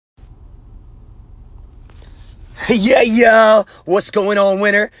Yeah, what's going on,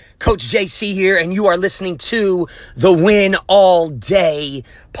 winner? Coach JC here, and you are listening to the Win All Day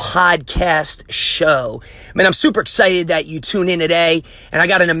podcast show. Man, I'm super excited that you tune in today, and I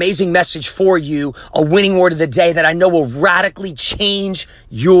got an amazing message for you, a winning word of the day that I know will radically change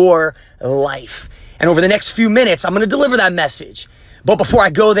your life. And over the next few minutes, I'm going to deliver that message. But before I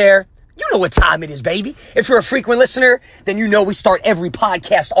go there, you know what time it is, baby. If you're a frequent listener, then you know we start every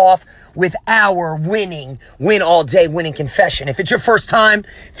podcast off with our win all day winning confession. If it's your first time,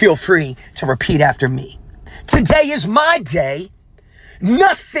 feel free to repeat after me. Today is my day.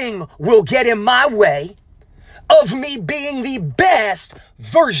 Nothing will get in my way of me being the best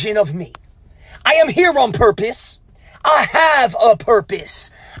version of me. I am here on purpose. I have a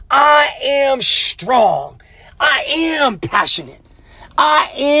purpose. I am strong. I am passionate.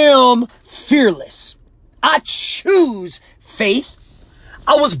 I am fearless. I choose faith.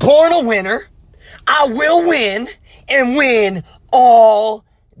 I was born a winner. I will win and win all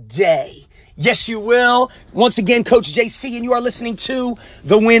day. Yes, you will. Once again, Coach JC, and you are listening to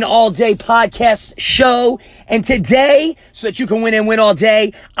the Win All Day podcast show. And today, so that you can win and win all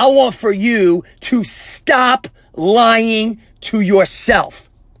day, I want for you to stop lying to yourself.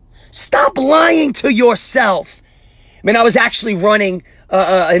 Stop lying to yourself. I mean, I was actually running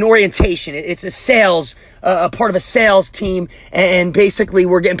an orientation. It's a sales, a part of a sales team. And basically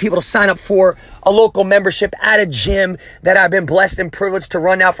we're getting people to sign up for a local membership at a gym that I've been blessed and privileged to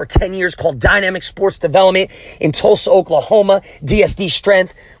run now for 10 years called Dynamic Sports Development in Tulsa, Oklahoma, DSD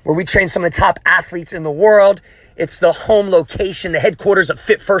Strength, where we train some of the top athletes in the world. It's the home location, the headquarters of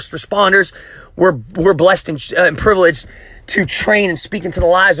Fit First Responders. We're blessed and privileged to train and speak into the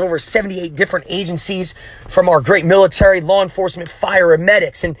lives of over 78 different agencies from our great military, law enforcement, fire, and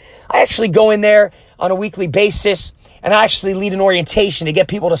medics. And I actually go in there on a weekly basis, and I actually lead an orientation to get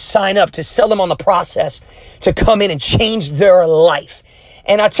people to sign up, to sell them on the process, to come in and change their life.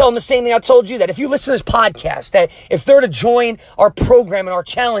 And I tell them the same thing I told you, that if you listen to this podcast, that if they're to join our program and our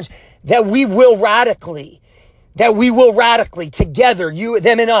challenge, that we will radically together, you,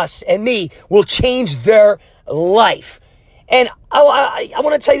 them, and us, and me, will change their life. And I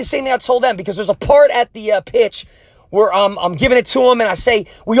want to tell you the same thing I told them, because there's a part at the pitch where I'm giving it to them, and I say,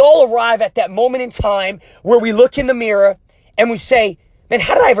 we all arrive at that moment in time where we look in the mirror and we say, man,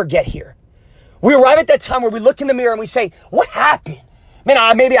 how did I ever get here? We arrive at that time where we look in the mirror and we say, what happened?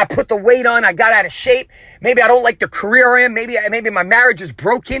 Man, maybe I put the weight on, I got out of shape. Maybe I don't like the career I'm in. Maybe my marriage is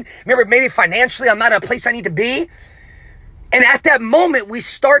broken. Maybe financially I'm not at a place I need to be. And at that moment, we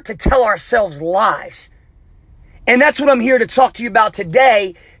start to tell ourselves lies. And that's what I'm here to talk to you about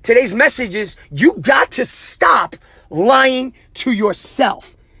today. Today's message is you got to stop lying to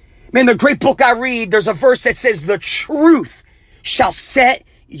yourself. Man, the great book I read, there's a verse that says, the truth shall set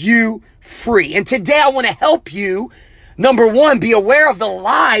you free. And today I want to help you, number one, be aware of the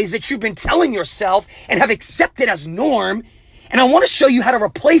lies that you've been telling yourself and have accepted as norm. And I want to show you how to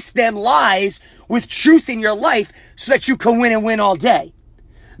replace them lies with truth in your life so that you can win and win all day.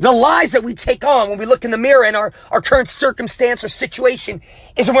 The lies that we take on when we look in the mirror and our current circumstance or situation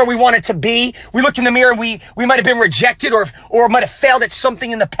isn't where we want it to be. We look in the mirror and we might have been rejected or might have failed at something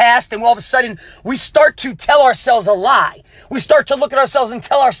in the past, and all of a sudden we start to tell ourselves a lie. We start to look at ourselves and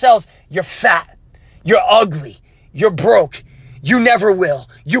tell ourselves, you're fat, you're ugly, you're broke, you never will,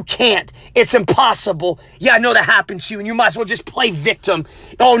 you can't, it's impossible. Yeah, I know that happened to you, and you might as well just play victim.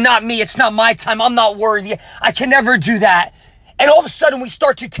 Oh, not me, it's not my time, I'm not worthy, I can never do that. And all of a sudden we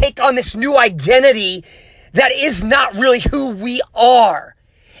start to take on this new identity that is not really who we are.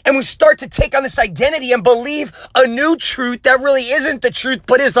 And we start to take on this identity and believe a new truth that really isn't the truth,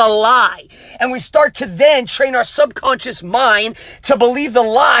 but is a lie. And we start to then train our subconscious mind to believe the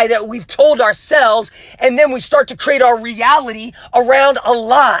lie that we've told ourselves. And then we start to create our reality around a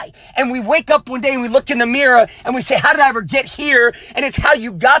lie. And we wake up one day and we look in the mirror and we say, how did I ever get here? And it's how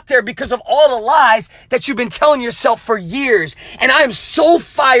you got there because of all the lies that you've been telling yourself for years. And I am so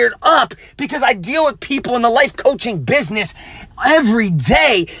fired up because I deal with people in the life coaching business every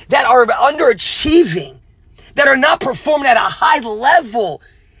day that are underachieving, that are not performing at a high level.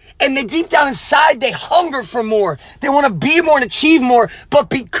 And they deep down inside, they hunger for more. They want to be more and achieve more. But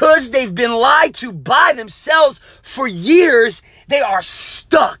because they've been lied to by themselves for years, they are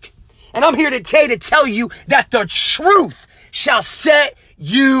stuck. And I'm here today to tell you that the truth shall set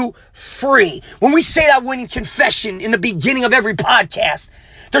you free. When we say that winning confession in the beginning of every podcast,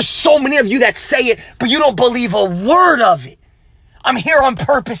 there's so many of you that say it, but you don't believe a word of it. I'm here on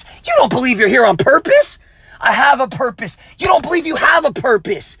purpose. You don't believe you're here on purpose. I have a purpose. You don't believe you have a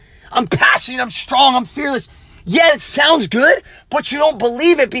purpose. I'm passionate. I'm strong. I'm fearless. Yeah, it sounds good, but you don't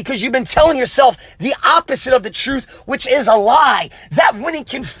believe it because you've been telling yourself the opposite of the truth, which is a lie. That winning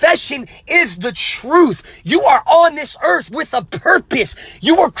confession is the truth. You are on this earth with a purpose.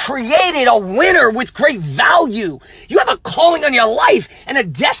 You were created a winner with great value. You have a calling on your life and a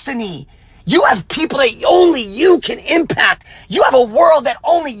destiny. You have people that only you can impact. You have a world that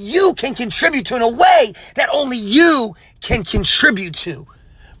only you can contribute to in a way that only you can contribute to.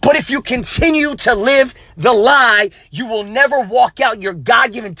 But if you continue to live the lie, you will never walk out your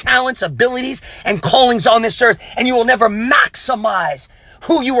God-given talents, abilities, and callings on this earth, and you will never maximize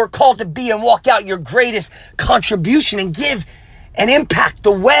who you were called to be and walk out your greatest contribution and give and impact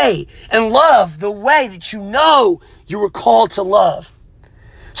the way and love the way that you know you were called to love.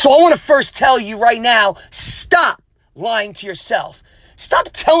 So I want to first tell you right now, stop lying to yourself. Stop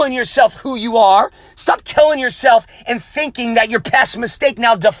telling yourself who you are. Stop telling yourself and thinking that your past mistake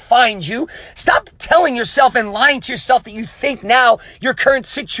now defines you. Stop telling yourself and lying to yourself that you think now your current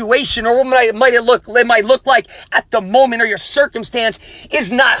situation or what it might look like at the moment or your circumstance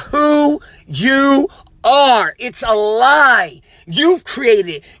is not who you are. It's a lie. You've created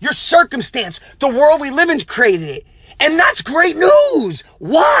it. Your circumstance, the world we live in's created it. And that's great news.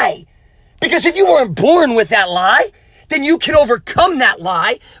 Why? Because if you weren't born with that lie, then you can overcome that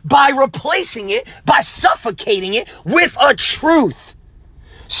lie by replacing it, by suffocating it with a truth.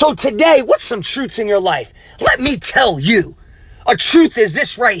 So today, what's some truths in your life? Let me tell you. A truth is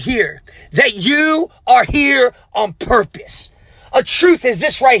this right here, that you are here on purpose. A truth is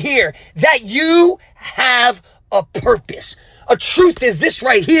this right here, that you have a purpose. A truth is this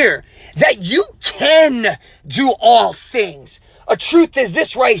right here, that you can do all things. A truth is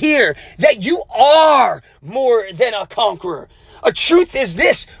this right here, that you are more than a conqueror. A truth is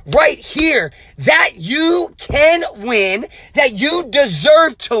this right here, that you can win, that you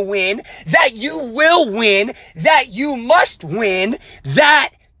deserve to win, that you will win, that you must win.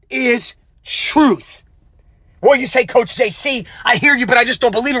 That is truth. Well, you say, Coach JC, I hear you, but I just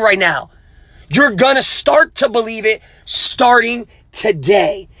don't believe it right now. You're gonna start to believe it starting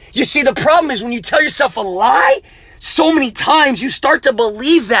today. You see, the problem is when you tell yourself a lie, so many times you start to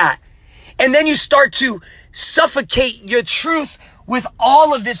believe that. And then you start to suffocate your truth with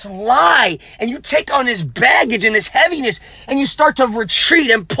all of this lie. And you take on this baggage and this heaviness and you start to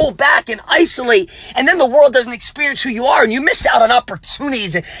retreat and pull back and isolate. And then the world doesn't experience who you are and you miss out on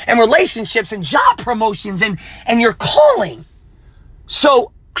opportunities and relationships and job promotions and your calling.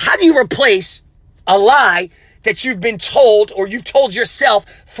 So how do you replace a lie that you've been told or you've told yourself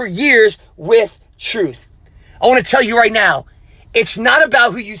for years with truth? I want to tell you right now, it's not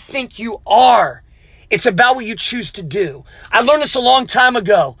about who you think you are. It's about what you choose to do. I learned this a long time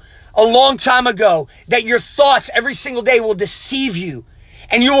ago, that your thoughts every single day will deceive you.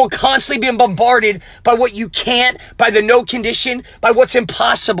 And you will constantly be bombarded by what you can't, by the no condition, by what's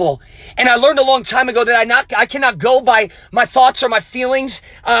impossible. And I learned a long time ago that I cannot go by my thoughts or my feelings,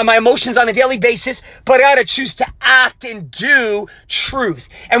 my emotions on a daily basis, but I gotta choose to act and do truth.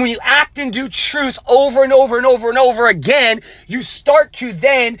 And when you act and do truth over and over and over and over again, you start to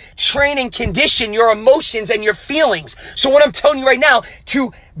then train and condition your emotions and your feelings. So what I'm telling you right now,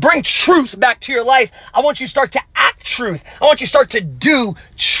 to bring truth back to your life, I want you to start to act truth. I want you to start to do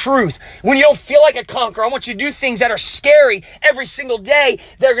truth. When you don't feel like a conqueror, I want you to do things that are scary every single day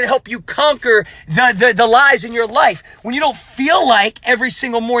that are going to help you conquer the lies in your life. When you don't feel like every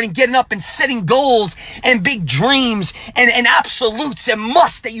single morning getting up and setting goals and big dreams and absolutes and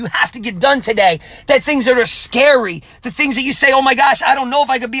musts that you have to get done today, that things that are scary, the things that you say, oh my gosh, I don't know if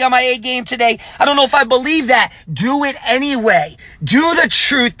I could be on my A game today. I don't know if I believe that. Do it anyway. Do the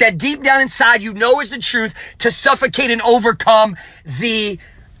truth that deep down inside you know is the truth to suffocate and overcome the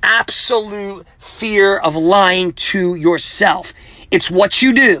absolute fear of lying to yourself. It's what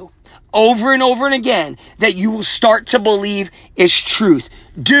you do over and over and again that you will start to believe is truth.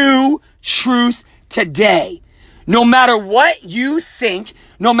 Do truth today. No matter what you think,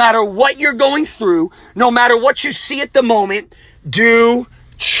 no matter what you're going through, no matter what you see at the moment, do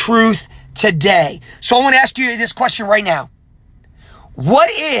truth today. So I want to ask you this question right now. What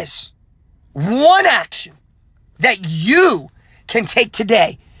is one action that you can take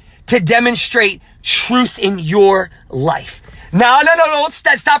today to demonstrate truth in your life? No,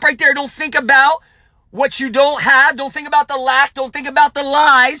 stop right there. Don't think about what you don't have. Don't think about the lack. Don't think about the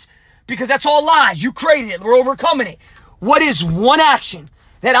lies, because that's all lies. You created it. We're overcoming it. What is one action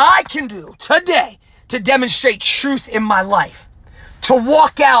that I can do today to demonstrate truth in my life? To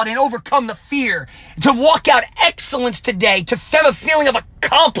walk out and overcome the fear, to walk out excellence today, to have a feeling of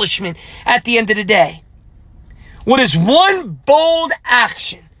accomplishment at the end of the day. What is one bold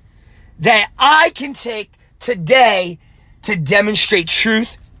action that I can take today to demonstrate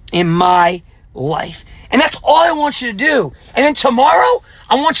truth in my life. And that's all I want you to do. And then tomorrow,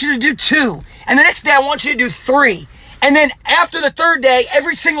 I want you to do 2. And the next day, I want you to do 3. And then after the third day,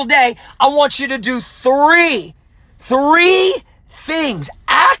 every single day, I want you to do 3. 3 things,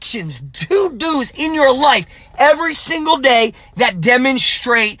 actions, do's in your life every single day that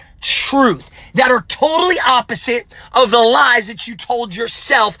demonstrate truth, that are totally opposite of the lies that you told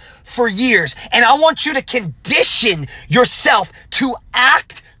yourself for years. And I want you to condition yourself to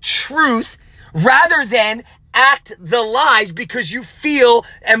act truth rather than act the lies because you feel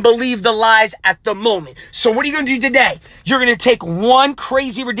and believe the lies at the moment. So what are you going to do today? You're going to take one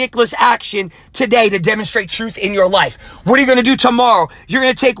crazy, ridiculous action today to demonstrate truth in your life. What are you going to do tomorrow? You're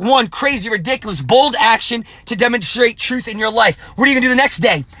going to take one crazy, ridiculous, bold action to demonstrate truth in your life. What are you going to do the next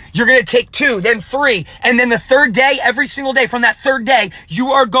day? You're going to take 2, then 3, and then the third day, every single day from that third day, you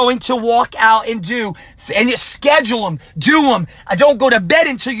are going to walk out and do, and you schedule them, do them. Don't go to bed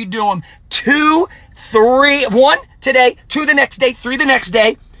until you do them. 2, 3, 1 today, 2 the next day, 3 the next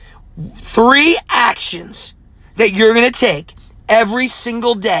day. 3 actions that you're going to take every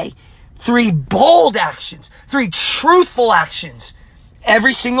single day. 3 bold actions, 3 truthful actions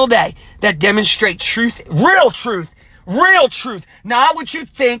every single day that demonstrate truth, real truth, not what you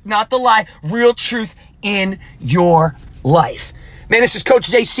think, not the lie, real truth in your life. Man, this is Coach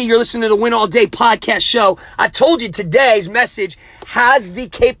JC. You're listening to the Win All Day podcast show. I told you today's message has the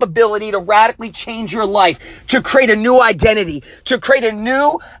capability to radically change your life, to create a new identity, to create a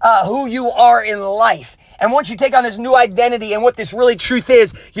new who you are in life. And once you take on this new identity and what this really truth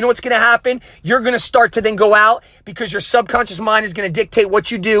is, you know what's going to happen? You're going to start to then go out because your subconscious mind is going to dictate what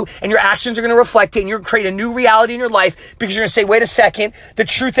you do and your actions are going to reflect it, and you're going to create a new reality in your life because you're going to say, wait a second, the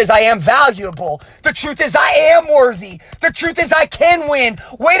truth is I am valuable. The truth is I am worthy. The truth is I can win.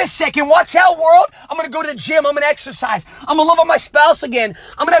 Wait a second, watch out, world. I'm going to go to the gym. I'm going to exercise. I'm going to love on my spouse again.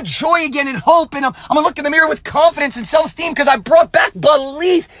 I'm going to have joy again and hope, and I'm going to look in the mirror with confidence and self-esteem because I brought back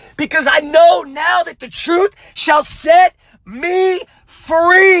belief, because I know now that the truth shall set me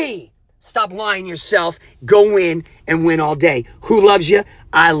free. Stop lying to yourself. Go in and win all day. Who loves you?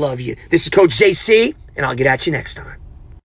 I love you. This is Coach JC, and I'll get at you next time.